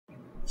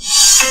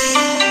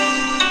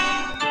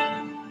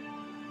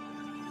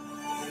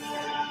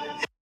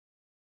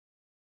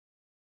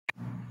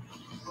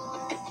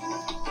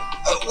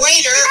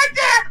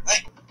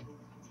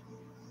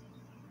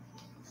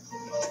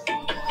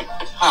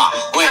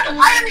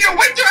I am your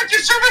waiter at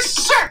your service,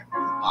 sir.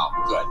 Oh,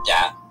 good.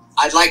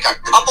 I'd like a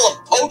couple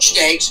of poached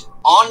eggs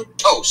on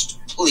toast,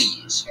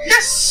 please.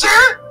 Yes,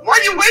 sir.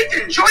 While you wait,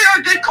 enjoy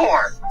our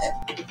decor.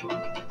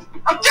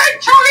 Okay,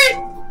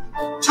 Charlie.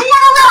 2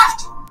 on the left.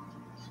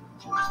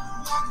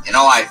 You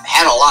know, I've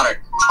had a lot of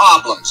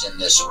problems in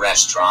this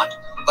restaurant,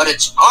 but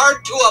it's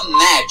hard to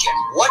imagine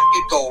what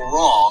could go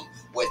wrong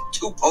with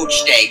 2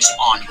 poached eggs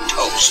on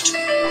toast.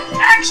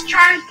 Thanks,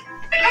 Charlie.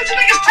 Don't you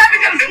think it's time to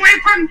get a new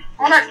apron?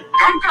 All that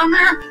gunk on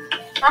there?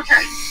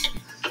 Okay.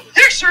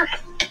 Here, sir.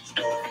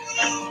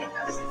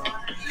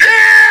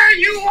 There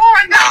you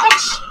are. That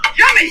looks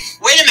yummy.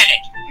 Wait a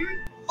minute.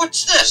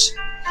 What's this?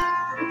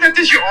 That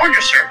is your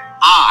order, sir.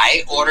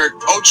 I ordered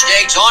poached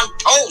eggs on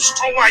toast.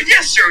 Oh,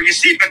 yes, sir. You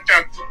see, but,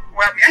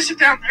 well, I sit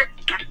down here.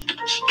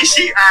 You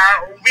see,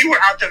 we were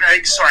out of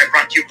eggs, so I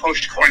brought you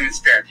poached corn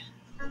instead.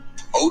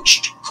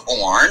 Poached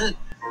corn?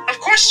 Of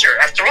course, sir.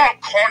 After all,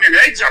 corn and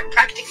eggs are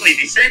practically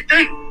the same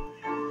thing.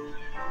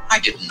 I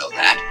didn't know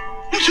that.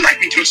 Would you like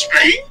me to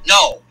explain?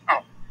 No.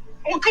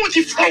 Oh, go with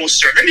the flow,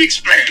 sir. Let me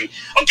explain.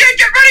 Okay,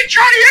 get ready,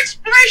 Charlie.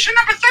 Explanation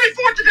number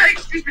 34 today.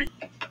 Excuse me.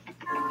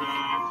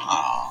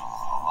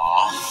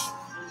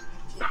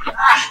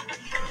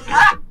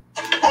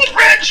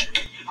 Bridge.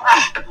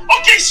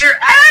 Okay, sir.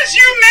 As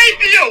you may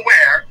be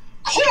aware,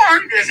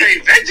 corn is a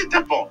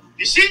vegetable.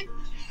 You see?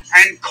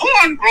 And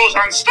corn grows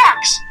on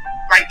stalks.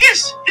 Like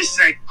this. This is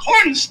a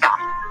corn stalk.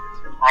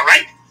 All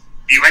right?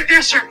 Be right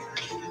there, sir.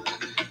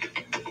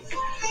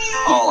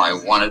 All I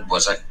wanted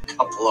was a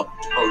couple of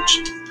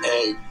poached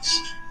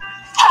eggs.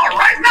 All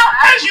right.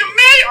 Now, as you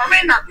may or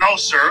may not know,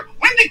 sir,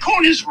 when the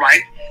corn is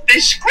ripe, they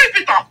scrape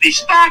it off the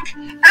stalk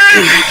and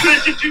they turn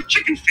it into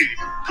chicken feed.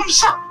 Come,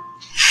 sir.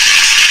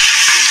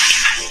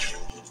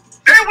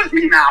 Bear with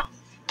me now.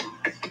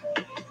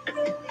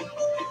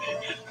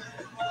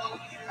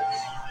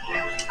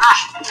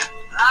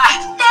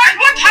 And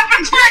what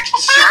happens next,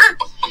 sir,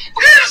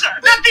 is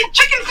that the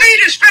chicken feed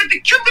is fed to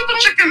cute little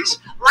chickens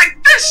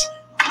like this.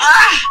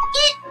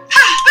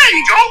 There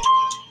you go.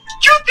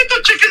 Cute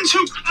little chickens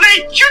who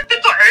lay cute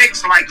little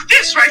eggs like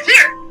this right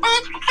here.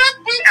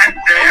 And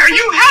there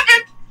you have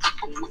it.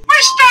 We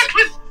start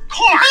with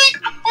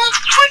corn,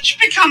 which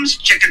becomes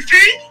chicken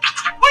feed,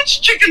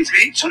 which chickens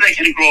eat so they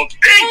can grow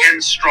big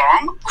and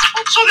strong,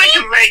 so they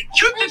can lay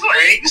cute little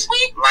eggs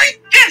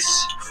like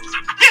this.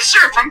 Yes,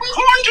 sir, from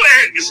corn to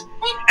eggs.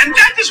 And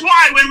that is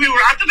why when we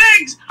were out of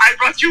eggs, I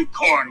brought you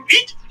corn.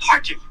 Eat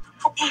hearty.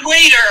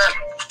 Waiter!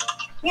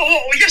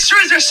 Whoa, yes, sir.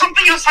 Is there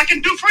something else I can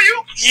do for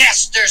you?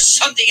 Yes, there's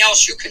something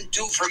else you can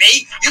do for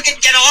me. You can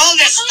get all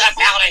this stuff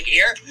out of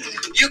here.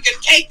 You can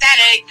take that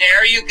egg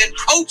there. You can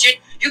poach it.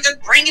 You can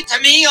bring it to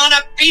me on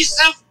a piece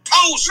of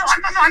toast. No,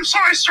 I'm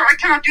sorry, sir. I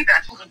cannot do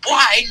that.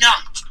 Why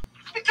not?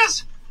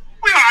 Because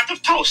we are out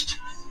of toast.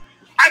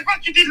 I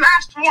brought you the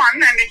last one,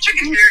 and the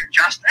chicken here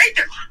just ate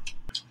it.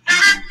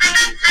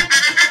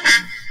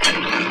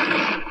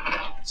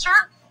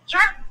 Sir?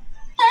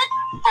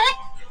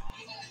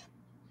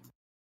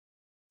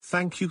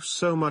 Thank you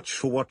so much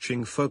for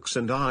watching, folks,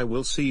 and I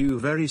will see you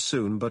very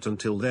soon, but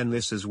until then,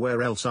 this is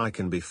where else I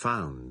can be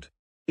found.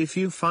 If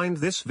you find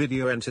this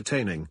video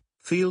entertaining,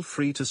 feel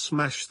free to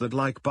smash that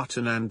like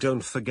button and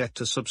don't forget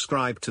to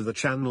subscribe to the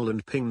channel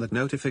and ping that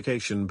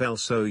notification bell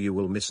so you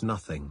will miss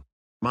nothing.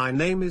 My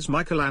name is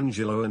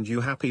Michaelangelo and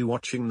you happy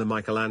watching the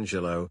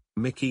Michaelangelo,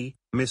 Mickey,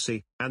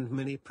 Missy, and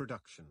Minnie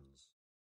Productions.